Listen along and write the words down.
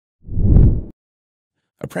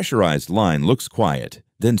A pressurized line looks quiet,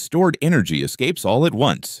 then stored energy escapes all at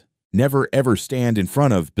once. Never ever stand in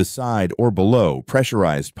front of, beside, or below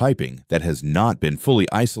pressurized piping that has not been fully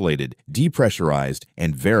isolated, depressurized,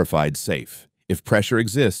 and verified safe. If pressure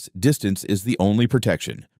exists, distance is the only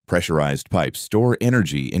protection. Pressurized pipes store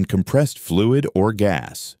energy in compressed fluid or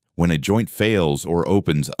gas. When a joint fails or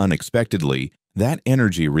opens unexpectedly, that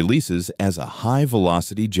energy releases as a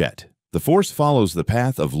high-velocity jet. The force follows the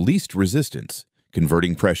path of least resistance,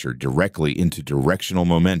 converting pressure directly into directional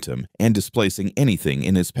momentum and displacing anything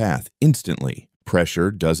in its path instantly.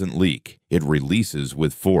 Pressure doesn't leak. It releases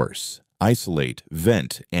with force. Isolate,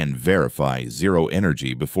 vent, and verify zero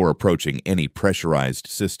energy before approaching any pressurized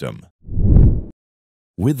system.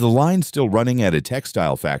 With the line still running at a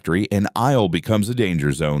textile factory, an aisle becomes a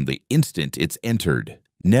danger zone the instant it's entered.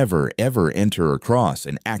 Never ever enter across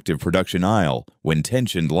an active production aisle when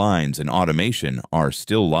tensioned lines and automation are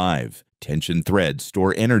still live. Tension threads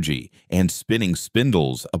store energy, and spinning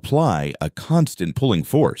spindles apply a constant pulling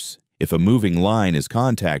force. If a moving line is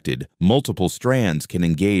contacted, multiple strands can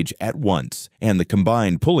engage at once, and the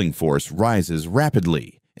combined pulling force rises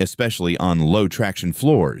rapidly, especially on low-traction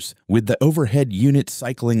floors. With the overhead unit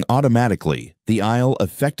cycling automatically, the aisle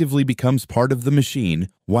effectively becomes part of the machine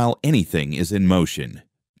while anything is in motion.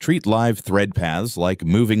 Treat live thread paths like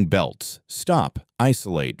moving belts. Stop,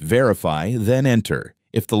 isolate, verify, then enter.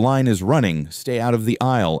 If the line is running, stay out of the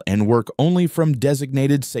aisle and work only from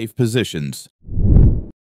designated safe positions.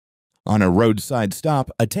 On a roadside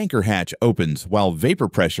stop, a tanker hatch opens while vapor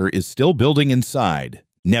pressure is still building inside.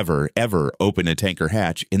 Never, ever open a tanker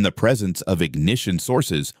hatch in the presence of ignition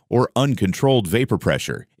sources or uncontrolled vapor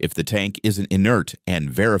pressure. If the tank isn't inert and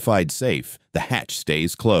verified safe, the hatch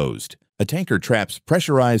stays closed. A tanker traps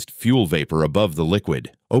pressurized fuel vapor above the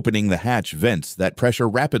liquid. Opening the hatch vents that pressure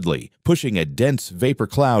rapidly, pushing a dense vapor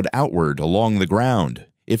cloud outward along the ground.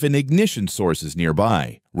 If an ignition source is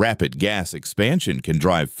nearby, rapid gas expansion can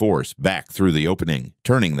drive force back through the opening,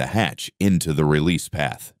 turning the hatch into the release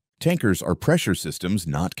path. Tankers are pressure systems,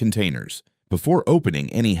 not containers. Before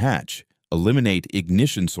opening any hatch, eliminate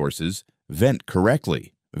ignition sources, vent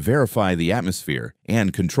correctly, verify the atmosphere,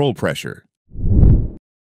 and control pressure.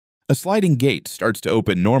 A sliding gate starts to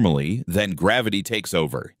open normally, then gravity takes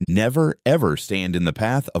over. Never ever stand in the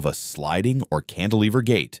path of a sliding or cantilever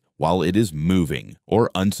gate while it is moving or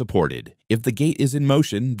unsupported. If the gate is in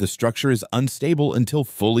motion, the structure is unstable until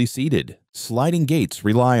fully seated. Sliding gates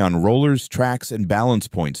rely on rollers, tracks, and balance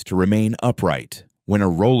points to remain upright. When a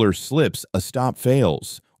roller slips, a stop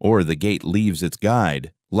fails, or the gate leaves its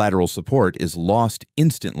guide, lateral support is lost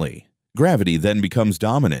instantly. Gravity then becomes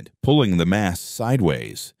dominant, pulling the mass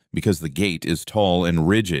sideways. Because the gate is tall and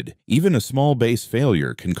rigid, even a small base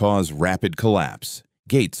failure can cause rapid collapse.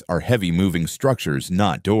 Gates are heavy-moving structures,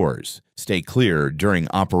 not doors. Stay clear during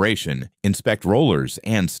operation, inspect rollers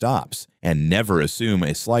and stops, and never assume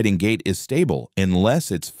a sliding gate is stable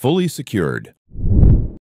unless it's fully secured.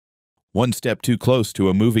 One step too close to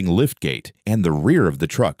a moving lift gate, and the rear of the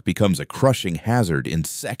truck becomes a crushing hazard in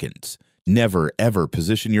seconds. Never ever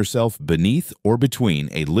position yourself beneath or between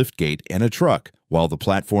a lift gate and a truck while the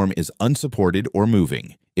platform is unsupported or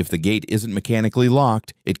moving. If the gate isn't mechanically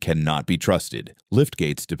locked, it cannot be trusted. Lift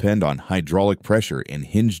gates depend on hydraulic pressure and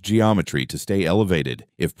hinge geometry to stay elevated.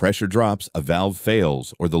 If pressure drops, a valve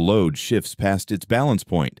fails, or the load shifts past its balance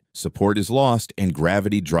point, support is lost and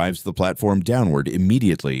gravity drives the platform downward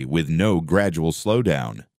immediately with no gradual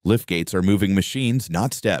slowdown. Lift gates are moving machines,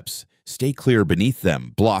 not steps. Stay clear beneath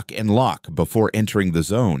them, block and lock before entering the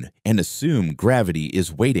zone, and assume gravity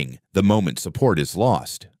is waiting the moment support is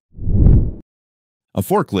lost. A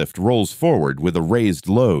forklift rolls forward with a raised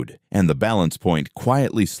load, and the balance point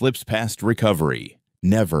quietly slips past recovery.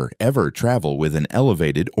 Never, ever travel with an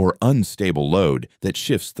elevated or unstable load that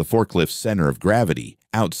shifts the forklift's center of gravity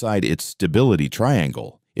outside its stability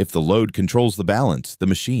triangle. If the load controls the balance, the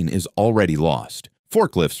machine is already lost.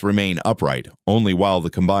 Forklifts remain upright only while the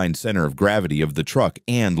combined center of gravity of the truck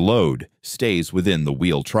and load stays within the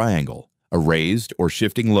wheel triangle. A raised or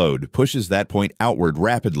shifting load pushes that point outward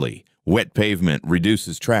rapidly. Wet pavement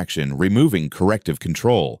reduces traction, removing corrective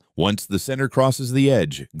control. Once the center crosses the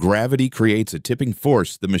edge, gravity creates a tipping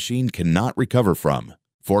force the machine cannot recover from.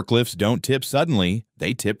 Forklifts don't tip suddenly,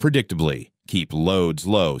 they tip predictably. Keep loads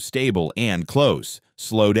low, stable, and close.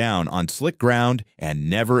 Slow down on slick ground, and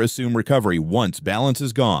never assume recovery once balance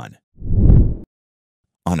is gone.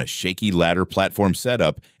 On a shaky ladder platform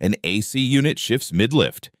setup, an AC unit shifts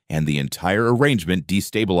mid-lift, and the entire arrangement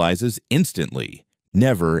destabilizes instantly.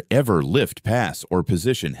 Never, ever lift, pass, or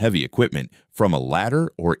position heavy equipment from a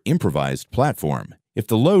ladder or improvised platform. If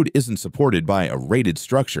the load isn't supported by a rated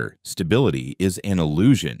structure, stability is an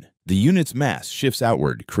illusion. The unit's mass shifts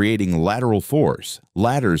outward, creating lateral force.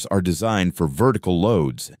 Ladders are designed for vertical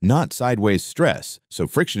loads, not sideways stress, so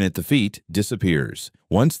friction at the feet disappears.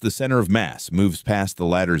 Once the center of mass moves past the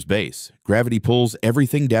ladder's base, gravity pulls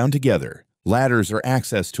everything down together. Ladders are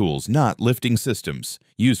access tools, not lifting systems.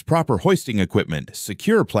 Use proper hoisting equipment,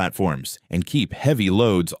 secure platforms, and keep heavy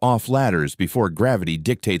loads off ladders before gravity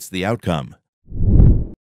dictates the outcome.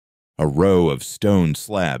 A row of stone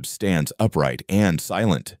slabs stands upright and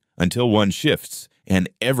silent until one shifts and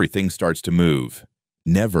everything starts to move.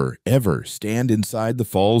 Never, ever stand inside the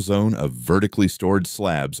fall zone of vertically stored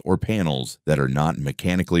slabs or panels that are not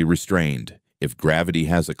mechanically restrained. If gravity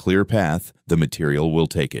has a clear path, the material will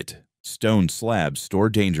take it. Stone slabs store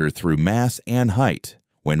danger through mass and height.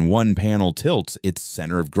 When one panel tilts, its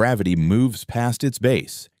center of gravity moves past its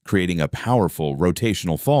base, creating a powerful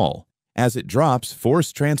rotational fall. As it drops,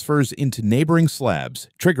 force transfers into neighboring slabs,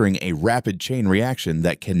 triggering a rapid chain reaction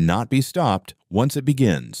that cannot be stopped once it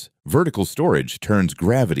begins. Vertical storage turns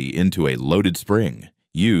gravity into a loaded spring.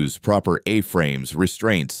 Use proper A-frames,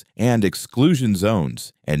 restraints, and exclusion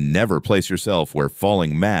zones, and never place yourself where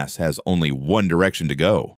falling mass has only one direction to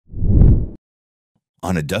go.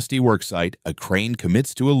 On a dusty worksite, a crane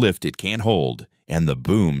commits to a lift it can't hold, and the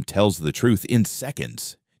boom tells the truth in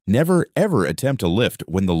seconds. Never ever attempt a lift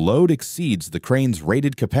when the load exceeds the crane's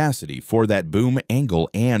rated capacity for that boom angle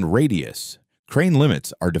and radius. Crane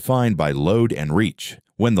limits are defined by load and reach.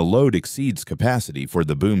 When the load exceeds capacity for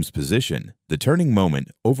the boom's position, the turning moment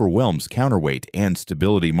overwhelms counterweight and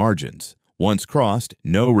stability margins. Once crossed,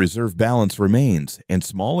 no reserve balance remains, and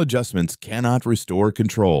small adjustments cannot restore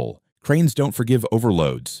control. Cranes don't forgive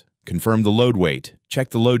overloads. Confirm the load weight, check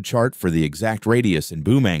the load chart for the exact radius and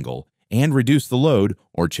boom angle, and reduce the load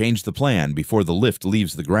or change the plan before the lift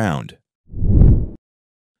leaves the ground.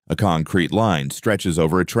 A concrete line stretches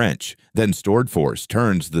over a trench, then stored force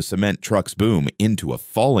turns the cement truck's boom into a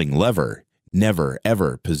falling lever. Never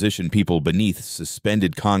ever position people beneath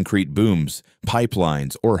suspended concrete booms,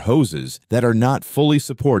 pipelines, or hoses that are not fully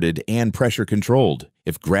supported and pressure controlled.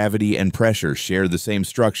 If gravity and pressure share the same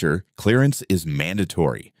structure, clearance is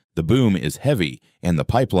mandatory. The boom is heavy and the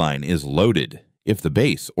pipeline is loaded. If the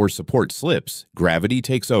base or support slips, gravity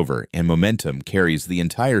takes over and momentum carries the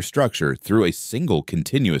entire structure through a single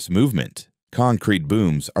continuous movement. Concrete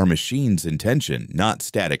booms are machines in tension, not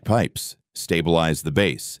static pipes. Stabilize the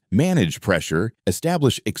base, manage pressure,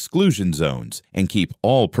 establish exclusion zones, and keep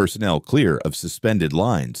all personnel clear of suspended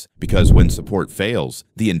lines, because when support fails,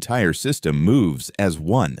 the entire system moves as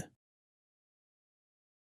one.